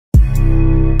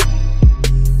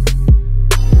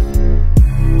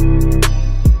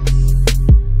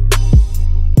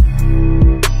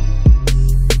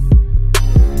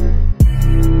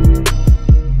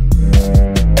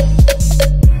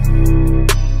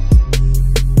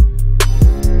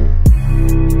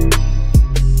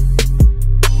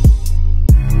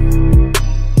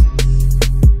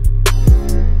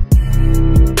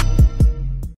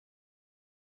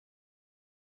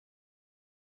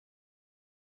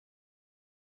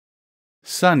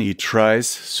Sunny tries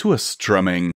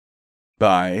Surströmming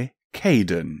by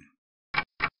Kaidan.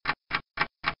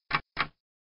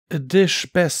 A dish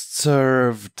best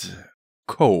served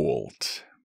cold.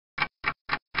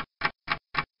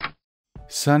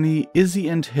 Sunny, Izzy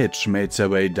and Hitch made their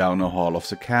way down a hall of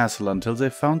the castle until they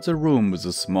found the room with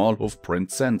a small hoofprint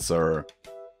sensor.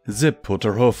 Zip put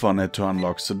her hoof on it to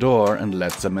unlock the door and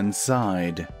let them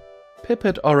inside. Pip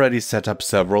had already set up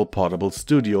several portable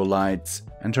studio lights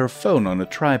and her phone on a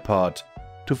tripod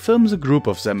to film the group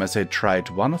of them as they tried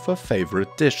one of her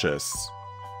favorite dishes.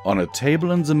 On a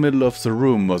table in the middle of the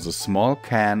room was a small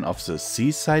can of the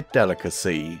seaside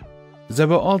delicacy. There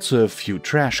were also a few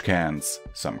trash cans,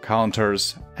 some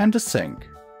counters, and a sink.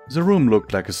 The room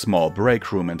looked like a small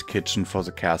break room and kitchen for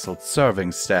the castle's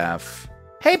serving staff.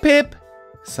 Hey Pip!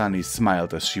 Sunny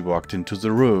smiled as she walked into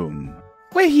the room.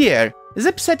 We're here!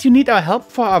 Zip said you need our help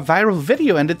for our viral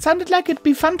video and it sounded like it'd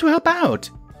be fun to help out.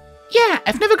 Yeah,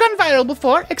 I've never gone viral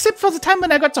before, except for the time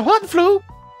when I got the horn flu.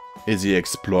 Izzy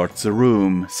explored the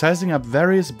room, sizing up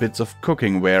various bits of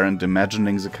cookingware and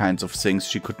imagining the kinds of things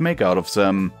she could make out of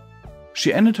them.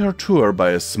 She ended her tour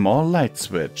by a small light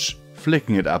switch,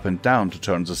 flicking it up and down to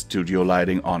turn the studio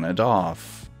lighting on and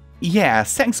off. Yeah,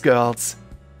 thanks girls,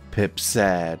 Pip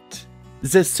said.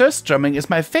 This Surströmming is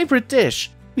my favorite dish.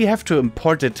 We have to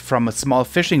import it from a small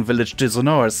fishing village to the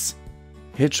north.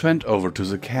 Hitch went over to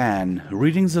the can,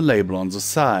 reading the label on the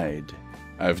side.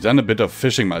 I've done a bit of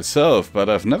fishing myself, but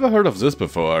I've never heard of this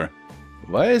before.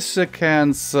 Why is the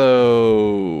can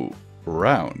so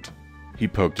round? He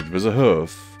poked it with a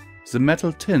hoof. The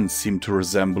metal tin seemed to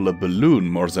resemble a balloon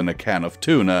more than a can of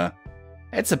tuna.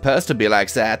 It's supposed to be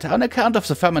like that, on account of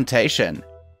the fermentation,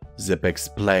 Zip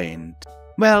explained.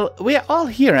 Well, we're all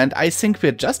here and I think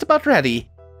we're just about ready.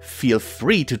 Feel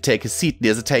free to take a seat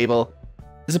near the table.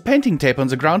 The painting tape on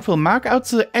the ground will mark out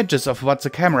the edges of what the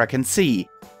camera can see,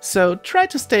 so try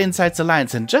to stay inside the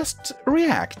lines and just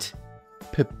react.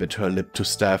 Pip bit her lip to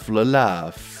stifle a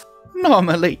laugh.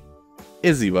 Normally.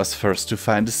 Izzy was first to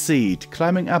find a seat,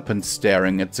 climbing up and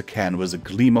staring at the can with a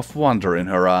gleam of wonder in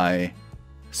her eye.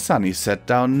 Sunny sat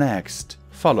down next,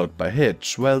 followed by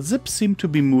Hitch, while Zip seemed to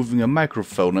be moving a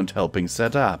microphone and helping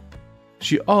set up.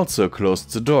 She also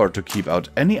closed the door to keep out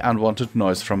any unwanted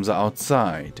noise from the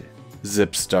outside.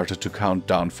 Zip started to count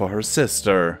down for her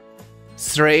sister.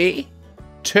 3,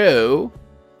 2,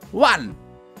 1.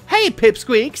 Hey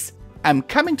Pipsqueaks! I'm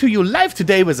coming to you live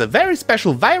today with a very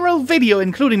special viral video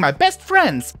including my best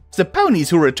friends, the ponies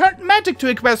who returned magic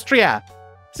to Equestria.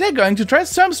 They're going to try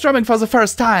Surströmming for the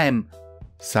first time.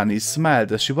 Sunny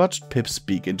smiled as she watched Pip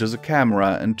speak into the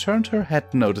camera and turned her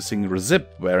head noticing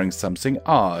Zip wearing something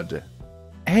odd.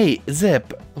 Hey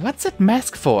Zip, what's that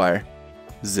mask for?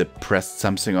 Zip pressed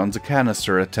something on the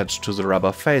canister attached to the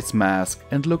rubber face mask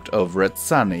and looked over at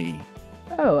Sunny.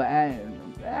 Oh,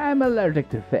 I'm allergic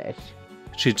to fish.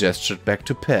 She gestured back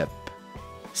to Pip.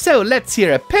 So let's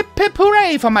hear a pip pip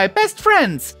hooray for my best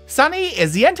friends, Sunny,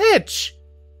 Izzy and Hitch.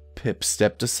 Pip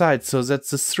stepped aside so that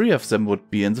the three of them would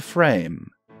be in the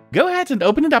frame. Go ahead and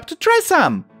open it up to try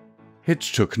some.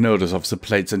 Hitch took notice of the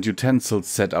plates and utensils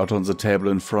set out on the table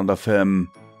in front of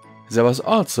him. There was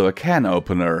also a can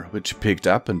opener, which he picked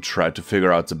up and tried to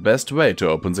figure out the best way to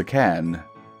open the can.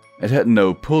 It had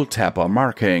no pull tab or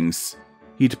markings.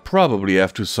 He'd probably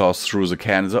have to saw through the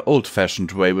can the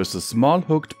old-fashioned way with a small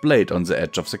hooked blade on the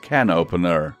edge of the can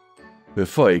opener.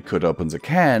 Before he could open the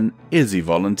can, Izzy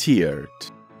volunteered.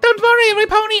 Don't worry,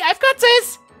 Pony, I've got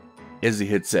this! Izzy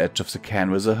hit the edge of the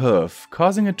can with a hoof,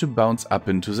 causing it to bounce up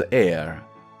into the air.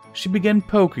 She began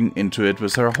poking into it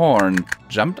with her horn,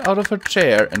 jumped out of her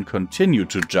chair and continued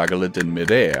to juggle it in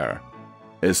midair.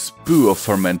 A spew of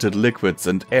fermented liquids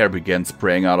and air began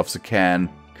spraying out of the can,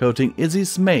 coating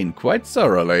Izzy's mane quite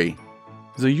thoroughly.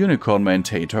 The unicorn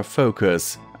maintained her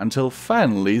focus, until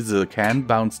finally the can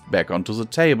bounced back onto the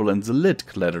table and the lid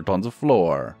clattered on the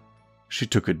floor. She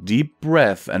took a deep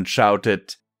breath and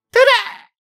shouted, "Ta-da!"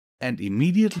 and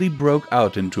immediately broke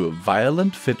out into a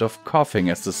violent fit of coughing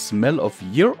as the smell of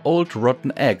year-old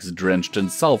rotten eggs drenched in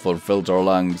sulfur filled her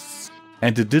lungs.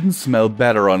 And it didn't smell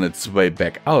better on its way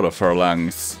back out of her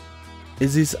lungs.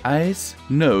 Izzy's eyes,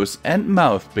 nose and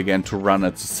mouth began to run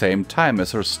at the same time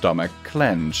as her stomach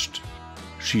clenched.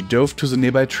 She dove to the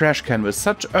nearby trash can with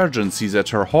such urgency that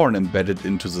her horn embedded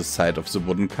into the side of the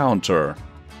wooden counter.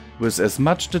 With as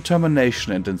much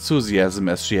determination and enthusiasm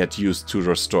as she had used to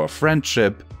restore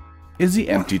friendship, Izzy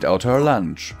emptied out her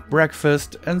lunch,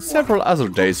 breakfast and several other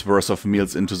days' worth of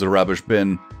meals into the rubbish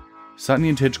bin. Sunny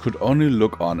and Hitch could only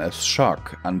look on as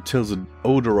shock until the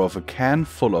odor of a can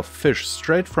full of fish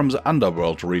straight from the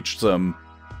underworld reached them.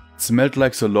 It smelled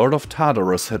like the Lord of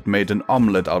Tartarus had made an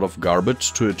omelette out of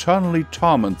garbage to eternally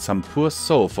torment some poor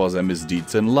soul for their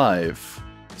misdeeds in life.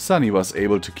 Sunny was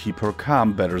able to keep her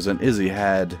calm better than Izzy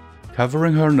had,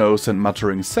 covering her nose and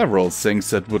muttering several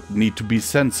things that would need to be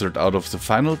censored out of the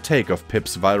final take of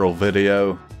Pip's viral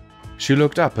video. She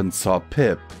looked up and saw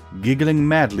Pip, giggling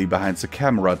madly behind the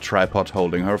camera tripod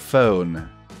holding her phone.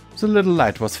 The little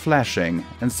light was flashing,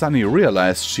 and Sunny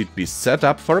realized she'd be set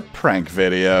up for a prank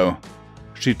video.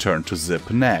 She turned to Zip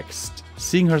next,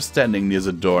 seeing her standing near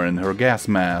the door in her gas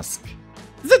mask.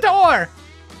 The door!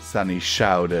 Sunny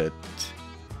shouted.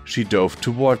 She dove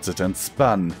towards it and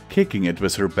spun, kicking it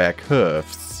with her back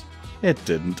hoofs. It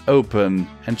didn't open,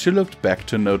 and she looked back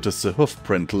to notice the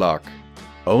hoofprint lock.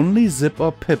 Only Zip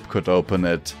or Pip could open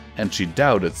it, and she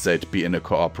doubted they'd be in a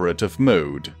cooperative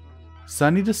mood.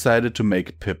 Sunny decided to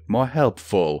make Pip more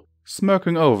helpful,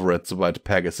 smirking over at the white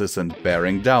Pegasus and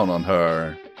bearing down on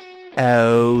her.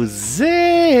 Oh,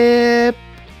 Zip!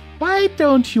 Why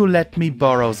don't you let me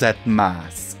borrow that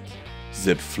mask?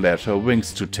 Zip flared her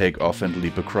wings to take off and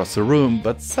leap across the room,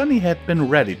 but Sunny had been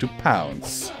ready to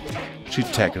pounce. She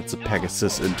tackled the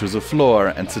Pegasus into the floor,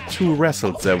 and the two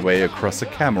wrestled their way across a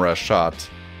camera shot.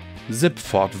 Zip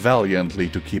fought valiantly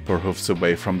to keep her hoofs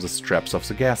away from the straps of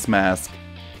the gas mask,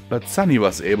 but Sunny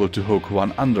was able to hook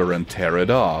one under and tear it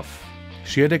off.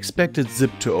 She had expected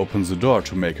Zip to open the door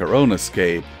to make her own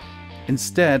escape.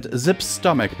 Instead, Zip's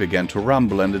stomach began to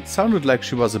rumble and it sounded like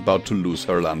she was about to lose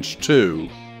her lunch too.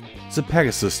 The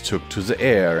Pegasus took to the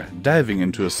air, diving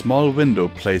into a small window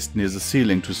placed near the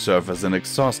ceiling to serve as an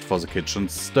exhaust for the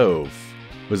kitchen's stove.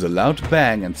 With a loud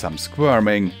bang and some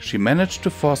squirming, she managed to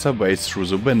force her way through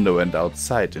the window and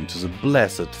outside into the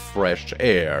blessed fresh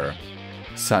air.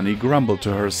 Sunny grumbled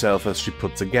to herself as she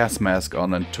put the gas mask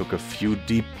on and took a few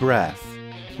deep breaths,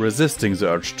 resisting the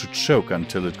urge to choke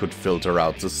until it could filter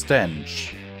out the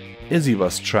stench. Izzy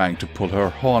was trying to pull her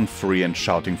horn free and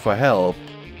shouting for help.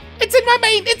 It's in my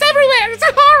mane! It's everywhere! It's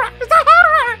a horror! It's a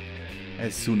horror!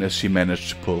 As soon as she managed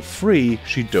to pull free,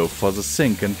 she dove for the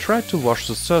sink and tried to wash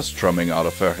the Surströmming out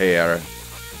of her hair.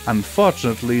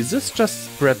 Unfortunately, this just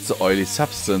spread the oily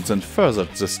substance and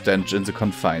furthered the stench in the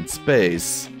confined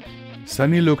space.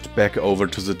 Sunny looked back over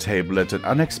to the table at an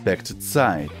unexpected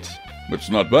sight. It's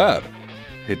not bad,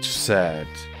 Hitch said.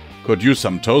 Could use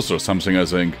some toast or something, I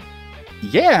think.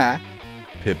 Yeah!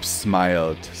 Pip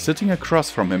smiled, sitting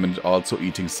across from him and also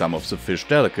eating some of the fish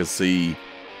delicacy.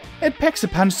 It packs a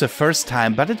punch the first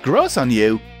time, but it grows on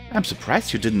you. I'm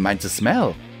surprised you didn't mind the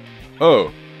smell.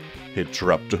 Oh. Hitch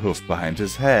rubbed a hoof behind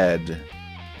his head.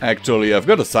 Actually, I've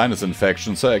got a sinus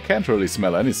infection, so I can't really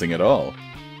smell anything at all.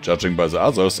 Judging by the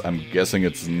others, I'm guessing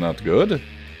it's not good.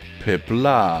 Pip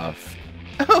laughed.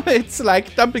 Oh, it's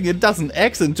like dumping a dozen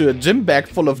eggs into a gym bag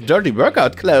full of dirty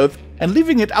workout clothes and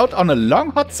leaving it out on a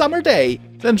long hot summer day,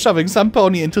 then shoving some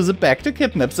pony into the bag to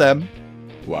kidnap them.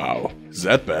 Wow, is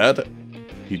that bad?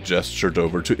 He gestured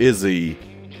over to Izzy.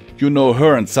 You know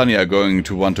her and Sunny are going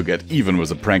to want to get even with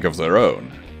a prank of their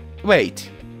own. Wait.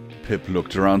 Pip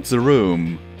looked around the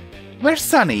room. Where's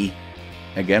Sunny?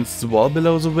 Against the wall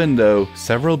below the window,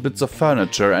 several bits of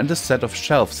furniture and a set of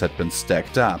shelves had been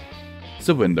stacked up.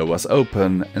 The window was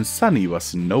open and Sunny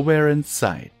was nowhere in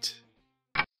sight.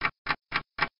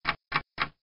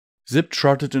 Zip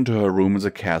trotted into her room in the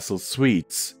castle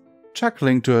suites,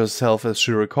 chuckling to herself as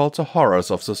she recalled the horrors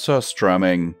of the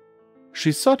Surströmming.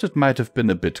 She thought it might have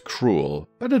been a bit cruel,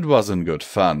 but it wasn't good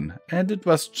fun, and it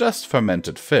was just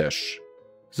fermented fish.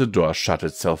 The door shut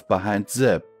itself behind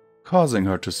Zip, causing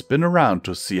her to spin around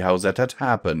to see how that had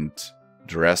happened.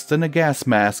 Dressed in a gas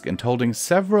mask and holding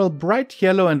several bright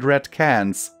yellow and red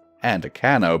cans, and a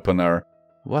can opener,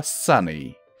 was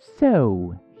Sunny.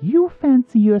 So, you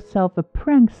fancy yourself a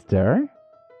prankster?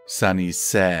 Sunny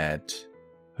said.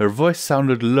 Her voice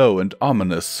sounded low and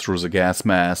ominous through the gas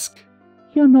mask.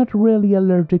 You're not really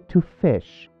allergic to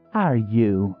fish, are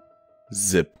you?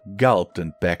 Zip gulped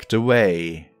and backed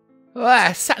away.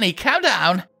 Sunny, calm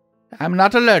down. I'm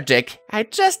not allergic. I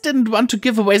just didn't want to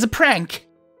give away the prank.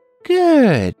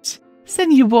 Good.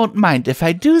 Then you won't mind if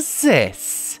I do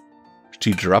this.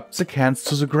 She dropped the cans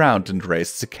to the ground and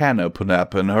raised the can opener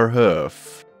up in her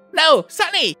hoof. No,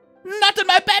 Sunny! Not in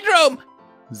my bedroom!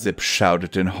 Zip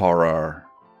shouted in horror.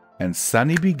 And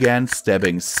Sunny began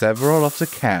stabbing several of the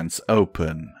cans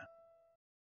open.